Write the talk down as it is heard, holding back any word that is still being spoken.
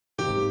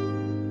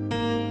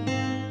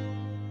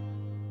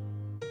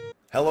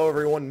Hello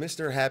everyone,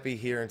 Mr. Happy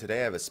here, and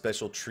today I have a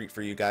special treat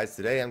for you guys.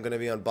 Today I'm going to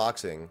be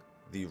unboxing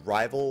the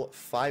Rival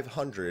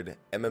 500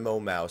 MMO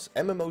mouse,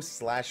 MMO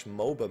slash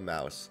Moba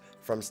mouse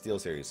from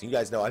Steelseries. You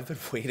guys know I've been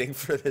waiting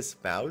for this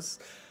mouse.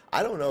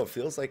 I don't know, it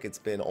feels like it's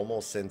been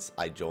almost since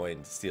I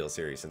joined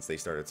Steelseries, since they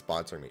started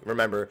sponsoring me.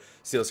 Remember,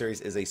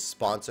 Steelseries is a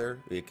sponsor.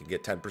 You can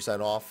get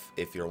 10% off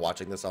if you're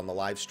watching this on the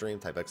live stream.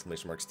 Type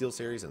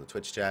 !Steelseries in the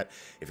Twitch chat.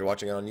 If you're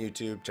watching it on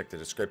YouTube, check the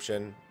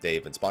description.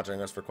 They've been sponsoring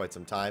us for quite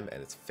some time,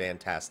 and it's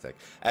fantastic.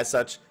 As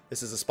such,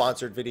 this is a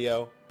sponsored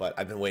video, but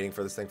I've been waiting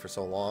for this thing for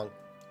so long.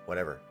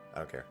 Whatever, I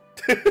don't care.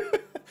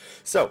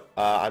 So,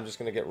 I'm just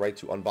going to get right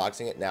to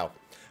unboxing it. Now,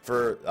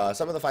 for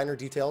some of the finer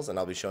details, and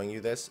I'll be showing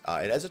you this,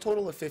 it has a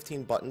total of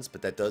 15 buttons,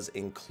 but that does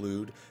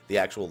include the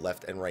actual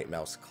left and right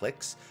mouse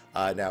clicks.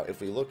 Now,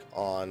 if we look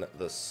on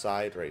the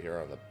side right here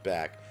on the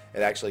back,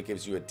 it actually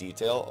gives you a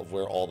detail of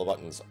where all the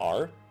buttons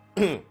are.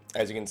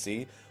 As you can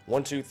see,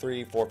 1, 2,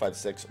 3, 4, 5,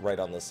 6 right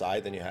on the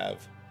side. Then you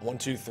have 1,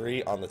 2,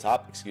 3 on the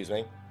top, excuse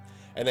me.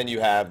 And then you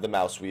have the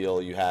mouse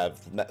wheel. You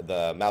have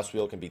the mouse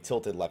wheel can be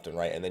tilted left and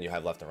right, and then you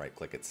have left and right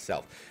click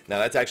itself. Now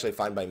that's actually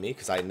fine by me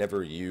because I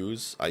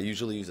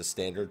usually use a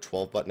standard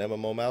 12-button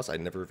MMO mouse. I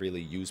never really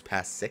use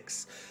past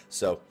 6,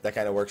 so that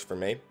kind of works for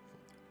me.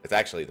 It's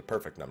actually the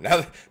perfect number.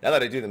 Now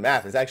that I do the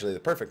math, it's actually the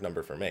perfect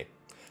number for me.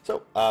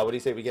 So what do you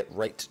say we get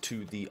right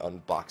to the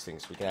unboxing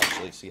so we can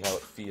actually see how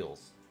it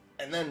feels?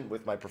 And then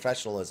with my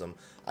professionalism,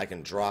 I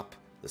can drop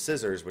the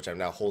scissors, which I'm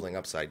now holding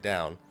upside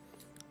down.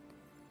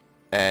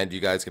 And you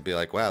guys could be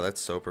like, wow, that's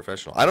so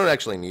professional. I don't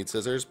actually need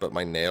scissors, but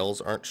my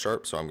nails aren't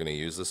sharp, so I'm going to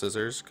use the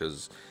scissors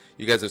because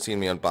you guys have seen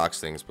me unbox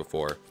things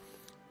before.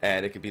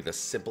 And it could be the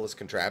simplest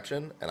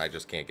contraption, and I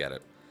just can't get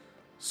it.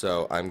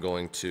 So I'm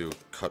going to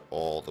cut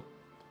all the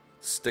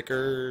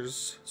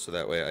stickers so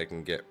that way I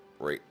can get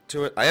right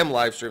to it. I am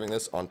live streaming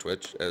this on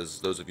Twitch,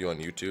 as those of you on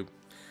YouTube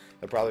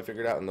have probably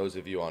figured out, and those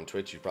of you on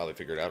Twitch, you've probably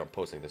figured out I'm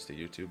posting this to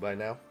YouTube by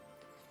now.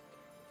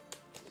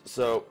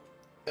 So,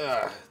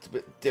 it's a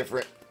bit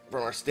different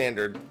from our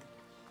standard.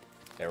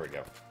 There we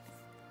go.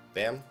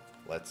 Bam.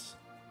 Let's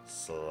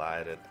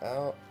slide it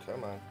out.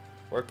 Come on.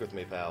 Work with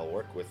me, pal.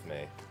 Work with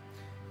me.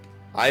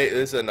 This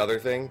is another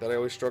thing that I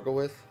always struggle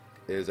with,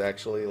 is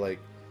actually, like,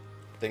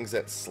 things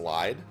that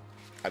slide.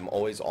 I'm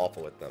always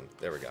awful with them.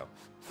 There we go.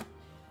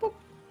 Boop.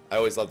 I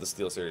always love the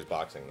Steelseries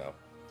boxing, though.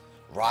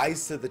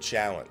 Rise to the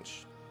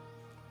challenge.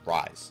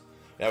 Rise.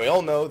 Now, we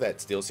all know that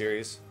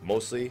Steelseries,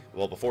 mostly,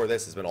 well, before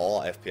this, has been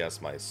all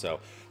FPS mice, so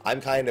I'm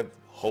kind of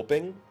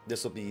hoping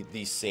this will be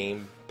the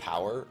same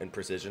power and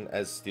precision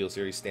as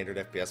Steelseries standard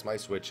FPS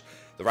mice, which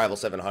the Rival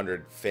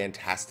 700,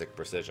 fantastic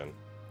precision.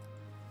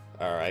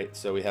 Alright,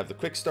 so we have the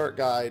quick start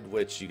guide,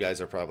 which you guys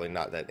are probably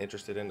not that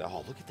interested in.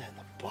 Oh, look at that in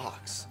the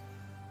box.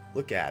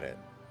 Look at it.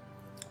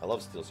 I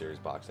love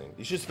Steelseries boxing.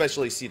 You should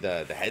especially see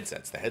the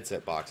headsets. The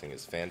headset boxing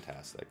is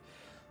fantastic.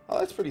 Oh,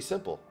 that's pretty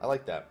simple. I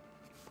like that.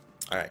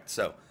 Alright,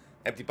 so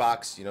empty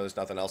box. You know there's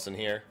nothing else in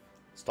here.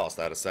 Let's toss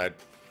that aside.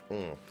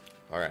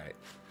 Alright.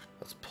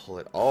 Let's pull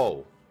it.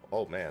 Oh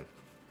man.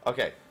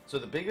 Okay, so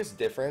the biggest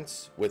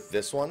difference with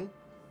this one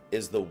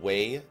is the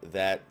way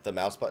that the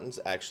mouse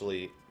buttons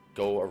actually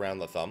go around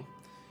the thumb.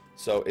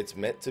 So it's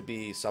meant to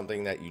be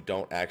something that you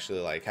don't actually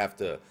like have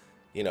to,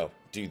 you know,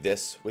 do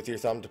this with your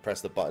thumb to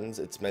press the buttons.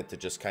 It's meant to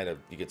just kind of,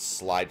 you could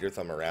slide your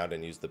thumb around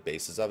and use the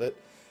bases of it.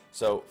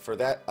 So for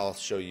that, I'll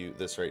show you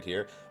this right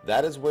here.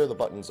 That is where the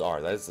buttons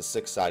are. That is the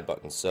 6 side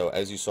buttons. So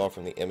as you saw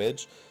from the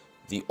image,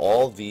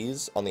 all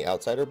these on the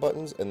outside are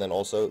buttons, and then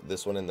also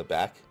this one in the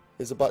back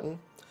is a button.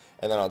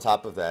 And then on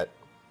top of that,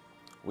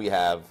 we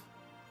have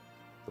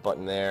the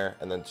button there,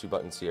 and then 2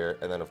 buttons here.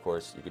 And then, of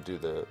course, you could do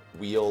the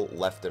wheel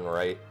left and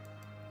right.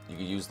 You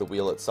could use the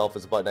wheel itself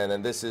as a button. And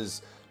then this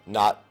is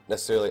not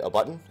necessarily a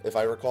button, if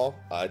I recall.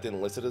 I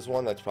didn't list it as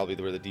one. That's probably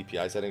where the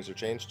DPI settings are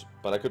changed,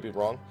 but I could be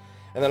wrong.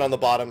 And then on the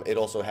bottom, it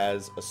also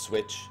has a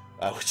switch,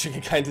 which you can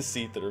kind of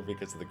see through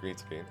because of the green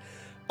screen.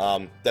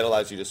 That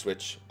allows you to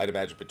switch, I'd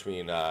imagine,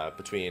 between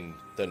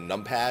the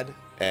numpad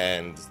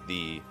and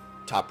the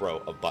top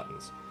row of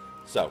buttons.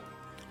 So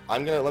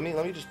I'm gonna let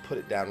me just put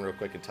it down real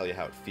quick and tell you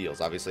how it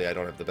feels. Obviously, I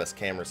don't have the best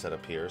camera set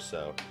up here,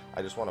 so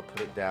I just want to put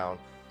it down,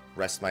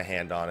 rest my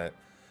hand on it.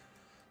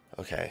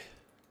 Okay.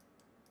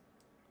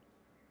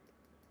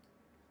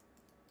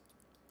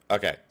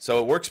 Okay, so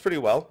it works pretty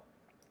well.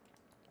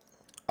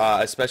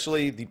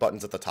 Especially the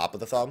buttons at the top of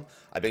the thumb.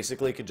 I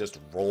basically could just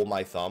roll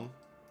my thumb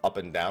up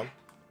and down.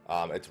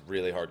 It's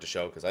really hard to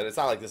show because it's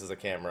not like this is a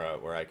camera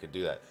where I could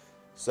do that.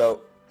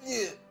 So,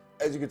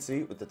 as you can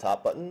see with the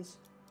top buttons,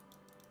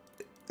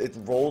 it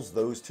rolls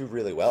those 2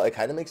 really well. It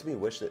kind of makes me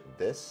wish that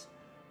this,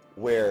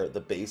 where the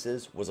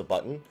bases, was a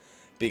button,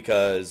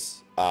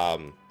 because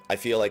I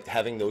feel like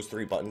having those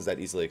 3 buttons that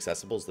easily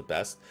accessible is the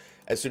best.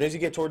 As soon as you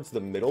get towards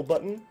the middle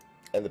button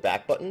and the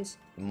back buttons,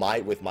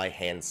 with my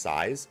hand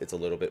size, it's a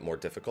little bit more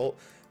difficult.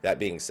 That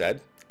being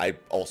said, I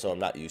also am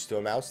not used to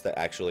a mouse that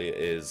actually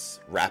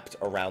is wrapped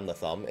around the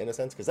thumb, in a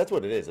sense, because that's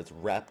what it is. It's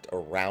wrapped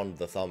around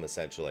the thumb,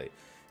 essentially.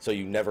 So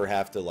you never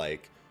have to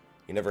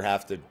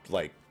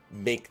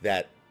make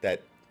that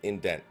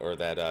indent, or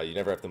that you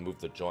never have to move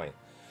the joint.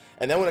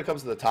 And then when it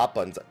comes to the top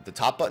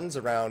buttons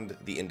around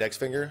the index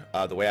finger,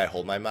 the way I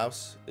hold my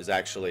mouse is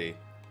actually,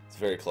 it's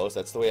very close.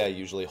 That's the way I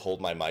usually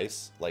hold my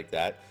mice, like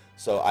that.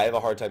 So I have a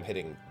hard time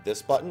hitting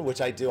this button,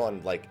 which I do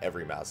on like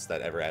every mouse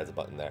that ever has a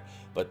button there.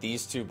 But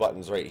these two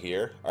buttons right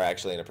here are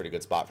actually in a pretty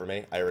good spot for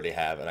me. I already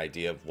have an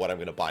idea of what I'm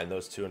going to bind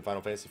those to in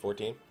Final Fantasy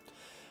XIV.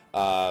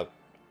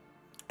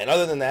 And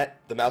other than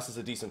that, the mouse is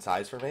a decent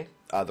size for me.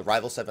 The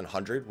Rival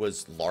 700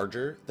 was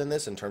larger than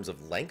this in terms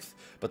of length,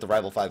 but the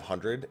Rival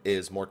 500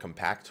 is more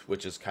compact,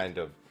 which is kind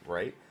of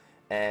right.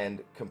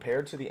 And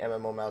compared to the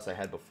MMO mouse I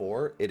had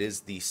before, it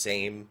is the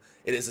same.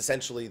 It is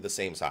essentially the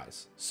same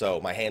size. So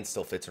my hand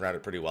still fits around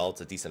it pretty well.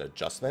 It's a decent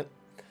adjustment.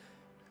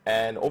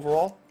 And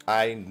overall,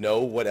 I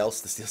know what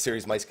else the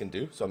SteelSeries mice can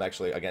do. So I'm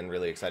actually, again,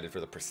 really excited for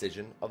the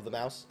precision of the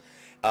mouse.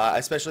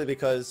 Especially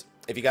because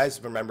if you guys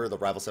remember the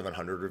Rival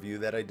 700 review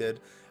that I did,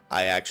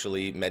 I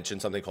actually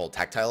mentioned something called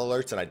tactile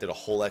alerts, and I did a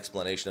whole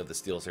explanation of the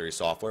SteelSeries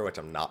software, which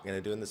I'm not going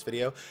to do in this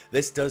video.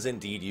 This does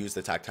indeed use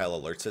the tactile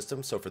alert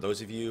system, so for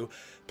those of you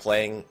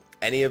playing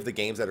any of the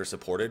games that are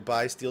supported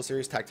by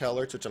SteelSeries tactile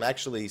alerts, which I'm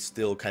actually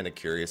still kind of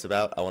curious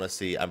about, I want to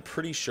see, I'm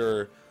pretty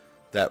sure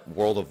that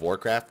World of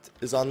Warcraft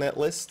is on that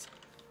list,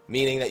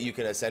 meaning that you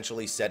can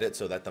essentially set it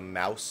so that the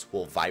mouse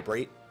will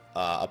vibrate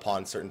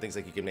upon certain things.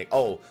 Like you can make,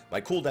 oh,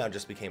 my cooldown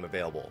just became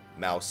available,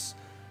 mouse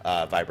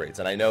vibrates.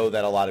 And I know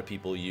that a lot of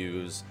people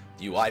use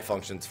UI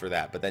functions for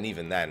that, but then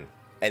even then,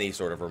 any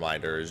sort of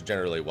reminder is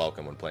generally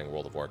welcome when playing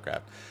World of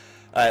Warcraft.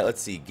 Alright,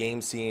 let's see,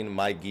 game scene,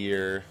 my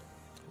gear,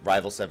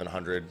 Rival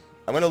 700.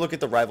 I'm going to look at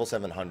the Rival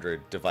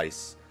 700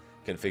 device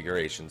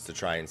configurations to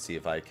try and see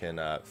if I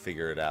can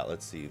figure it out.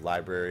 Let's see,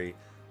 library,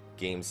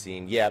 game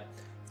scene, yep.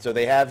 So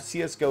they have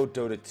CSGO,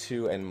 Dota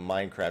 2, and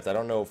Minecraft. I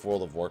don't know if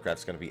World of Warcraft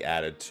is going to be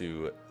added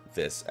to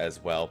this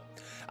as well.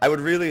 I would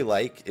really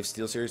like if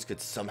SteelSeries could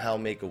somehow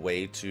make a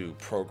way to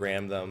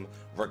program them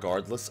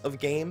regardless of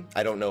game.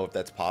 I don't know if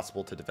that's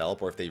possible to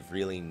develop or if they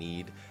really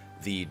need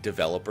the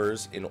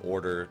developers in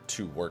order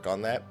to work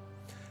on that.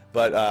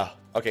 But,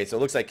 okay, so it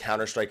looks like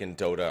Counter-Strike and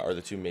Dota are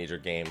the two major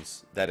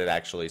games that it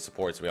actually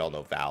supports. We all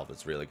know Valve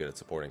is really good at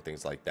supporting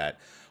things like that.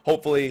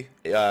 Hopefully,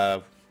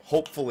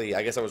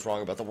 I guess I was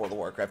wrong about the World of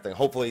Warcraft thing.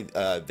 Hopefully,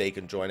 they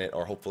can join it,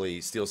 or hopefully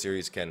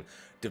SteelSeries can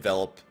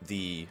develop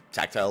the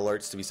tactile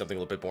alerts to be something a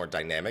little bit more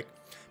dynamic.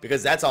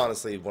 Because that's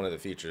honestly one of the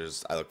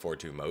features I look forward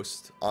to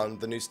most on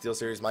the new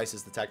SteelSeries mice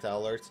is the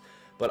tactile alerts.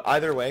 But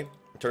either way,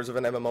 in terms of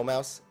an MMO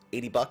mouse,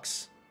 80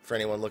 bucks for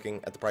anyone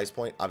looking at the price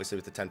point. Obviously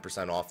with the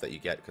 10% off that you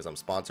get because I'm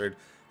sponsored,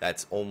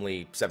 that's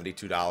only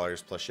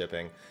 $72 plus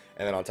shipping.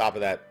 And then on top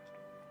of that,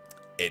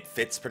 it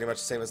fits pretty much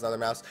the same as another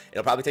mouse.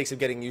 It'll probably take some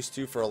getting used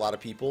to for a lot of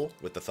people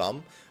with the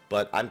thumb,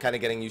 but I'm kind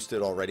of getting used to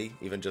it already,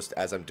 even just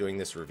as I'm doing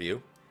this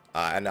review.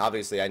 And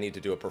obviously I need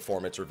to do a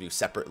performance review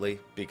separately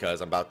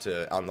because I'm about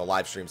to, on the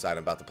live stream side,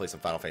 I'm about to play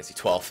some Final Fantasy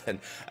XII, and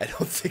I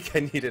don't think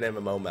I need an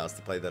MMO mouse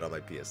to play that on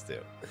my PS2.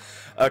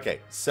 Okay,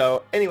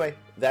 so anyway,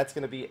 that's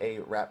going to be a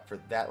wrap for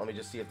that. Let me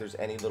just see if there's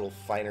any little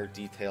finer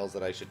details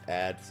that I should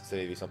add, so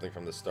maybe something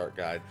from the start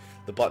guide.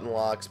 The button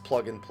locks,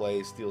 plug and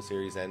play,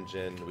 SteelSeries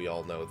engine, we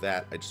all know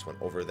that. I just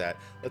went over that.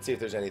 Let's see if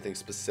there's anything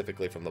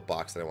specifically from the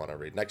box that I want to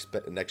read.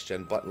 Next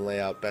gen button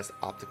layout, best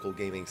optical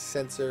gaming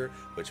sensor,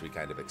 which we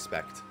kind of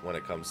expect when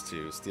it comes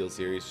to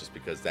SteelSeries, just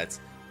because that's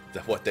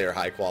what their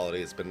high quality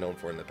has been known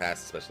for in the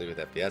past, especially with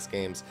FPS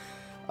games.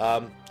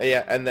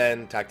 Yeah, and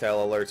then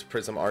tactile alerts,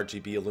 prism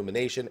RGB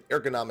illumination,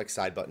 ergonomic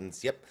side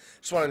buttons. Yep,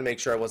 just wanted to make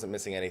sure I wasn't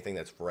missing anything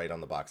that's right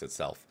on the box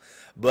itself.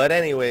 But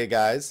anyway,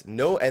 guys,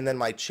 and then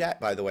my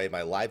chat, by the way,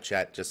 my live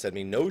chat just said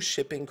me no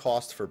shipping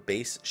cost for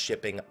base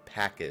shipping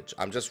package.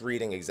 I'm just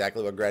reading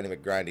exactly what Grandy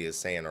McGrindy is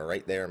saying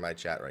right there in my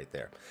chat right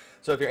there.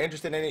 So if you're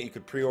interested in it, you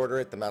could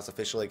pre-order it. The mouse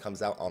officially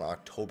comes out on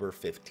October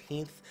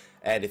 15th.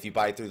 And if you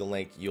buy through the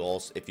link, you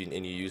also, if you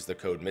use the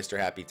code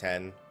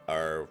MrHappy10,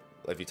 or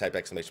if you type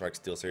exclamation mark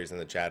SteelSeries in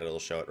the chat, it'll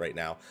show it right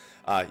now.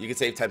 You can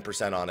save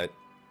 10% on it,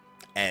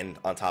 and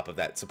on top of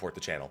that, support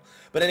the channel.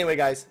 But anyway,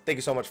 guys, thank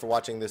you so much for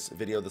watching this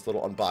video, this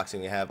little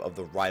unboxing we have of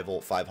the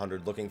Rival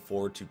 500. Looking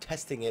forward to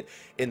testing it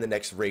in the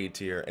next raid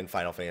tier in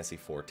Final Fantasy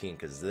XIV,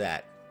 because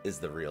that is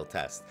the real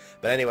test.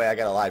 But anyway, I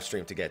got a live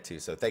stream to get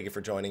to, so thank you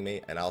for joining me,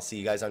 and I'll see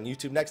you guys on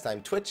YouTube next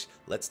time. Twitch,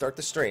 let's start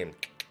the stream.